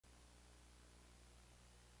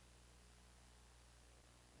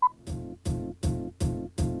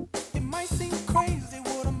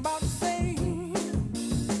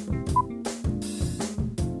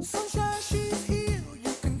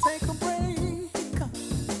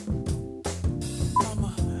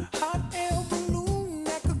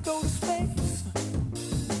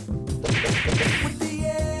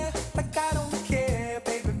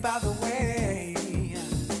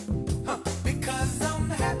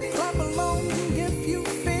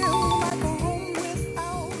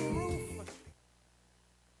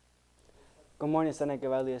morning, Senate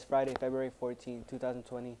Gavalli. Is Friday, February 14,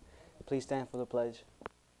 2020. Please stand for the pledge.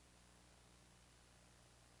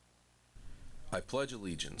 I pledge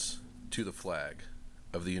allegiance to the flag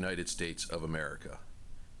of the United States of America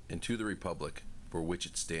and to the republic for which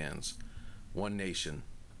it stands, one nation,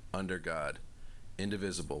 under God,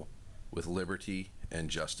 indivisible, with liberty and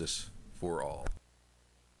justice for all.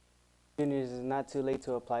 Juniors, it is not too late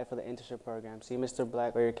to apply for the internship program. See Mr.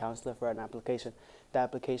 Black or your counselor for an application. The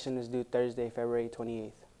application is due Thursday, February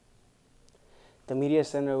 28th. The media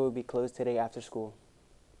center will be closed today after school.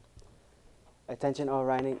 Attention all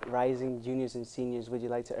rising juniors and seniors. Would you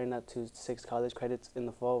like to earn up to 6 college credits in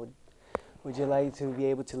the fall? Would you like to be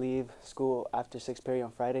able to leave school after 6th period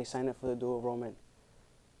on Friday? Sign up for the dual enrollment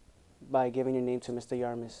by giving your name to Mr.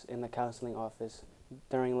 Yarmus in the counseling office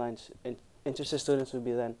during lunch. Interested students will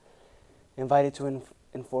be then invited to an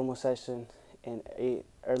informal session in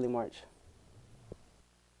early March.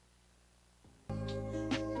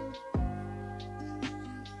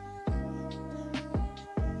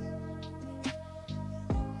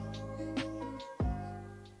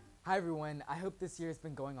 Hi everyone, I hope this year has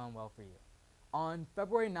been going on well for you. On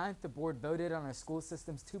February 9th, the board voted on our school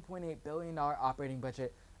system's $2.8 billion operating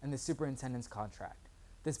budget and the superintendent's contract.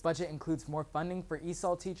 This budget includes more funding for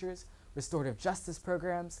ESOL teachers, restorative justice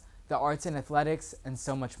programs, the arts and athletics, and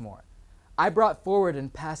so much more. I brought forward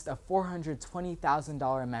and passed a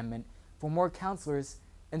 $420,000 amendment for more counselors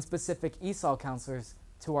and specific ESOL counselors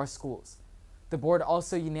to our schools. The board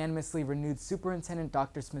also unanimously renewed Superintendent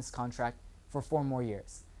Dr. Smith's contract for 4 more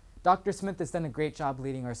years. Dr. Smith has done a great job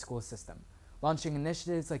leading our school system, launching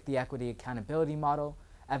initiatives like the Equity Accountability Model,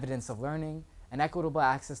 Evidence of Learning, and equitable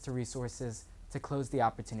access to resources to close the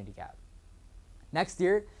opportunity gap. Next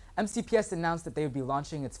year, MCPS announced that they would be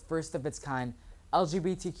launching its first of its kind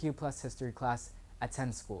LGBTQ+ history class at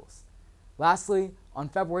 10 schools. Lastly, on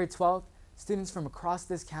February 12th, students from across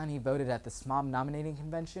this county voted at the SMOB nominating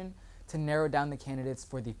convention to narrow down the candidates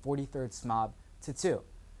for the 43rd SMOB to 2.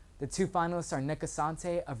 The 2 finalists are Nick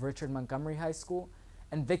Asante of Richard Montgomery High School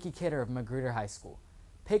and Vicky Kidder of Magruder High School.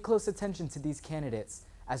 Pay close attention to these candidates,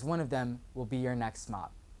 as one of them will be your next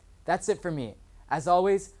SMOB. That's it for me. As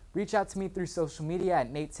always, reach out to me through social media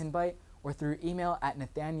at Nate Tinbyte or through email at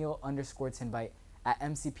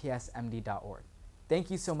Nathaniel_Tinbyte@mcpsmd.org.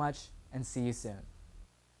 Thank you so much, and see you soon.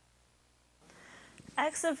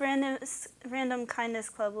 Acts of Random Kindness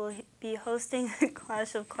Club will be hosting a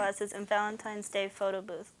Clash of Classes and Valentine's Day photo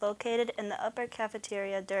booth located in the upper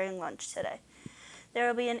cafeteria during lunch today. There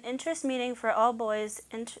will be an interest meeting for all boys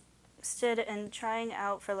interested in trying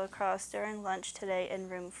out for lacrosse during lunch today in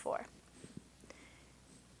room 4.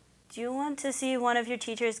 Do you want to see one of your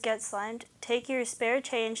teachers get slimed? Take your spare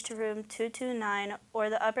change to room 229 or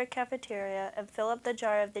the upper cafeteria and fill up the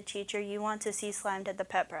jar of the teacher you want to see slimed at the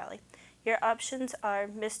pep rally. Your options are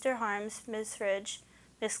Mr. Harms, Ms. Ridge,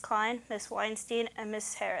 Ms. Klein, Ms. Weinstein, and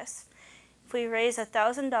Ms. Harris. If we raise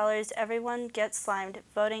 $1,000, everyone gets slimed.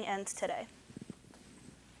 Voting ends today.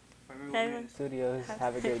 Studios,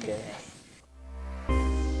 have a good day.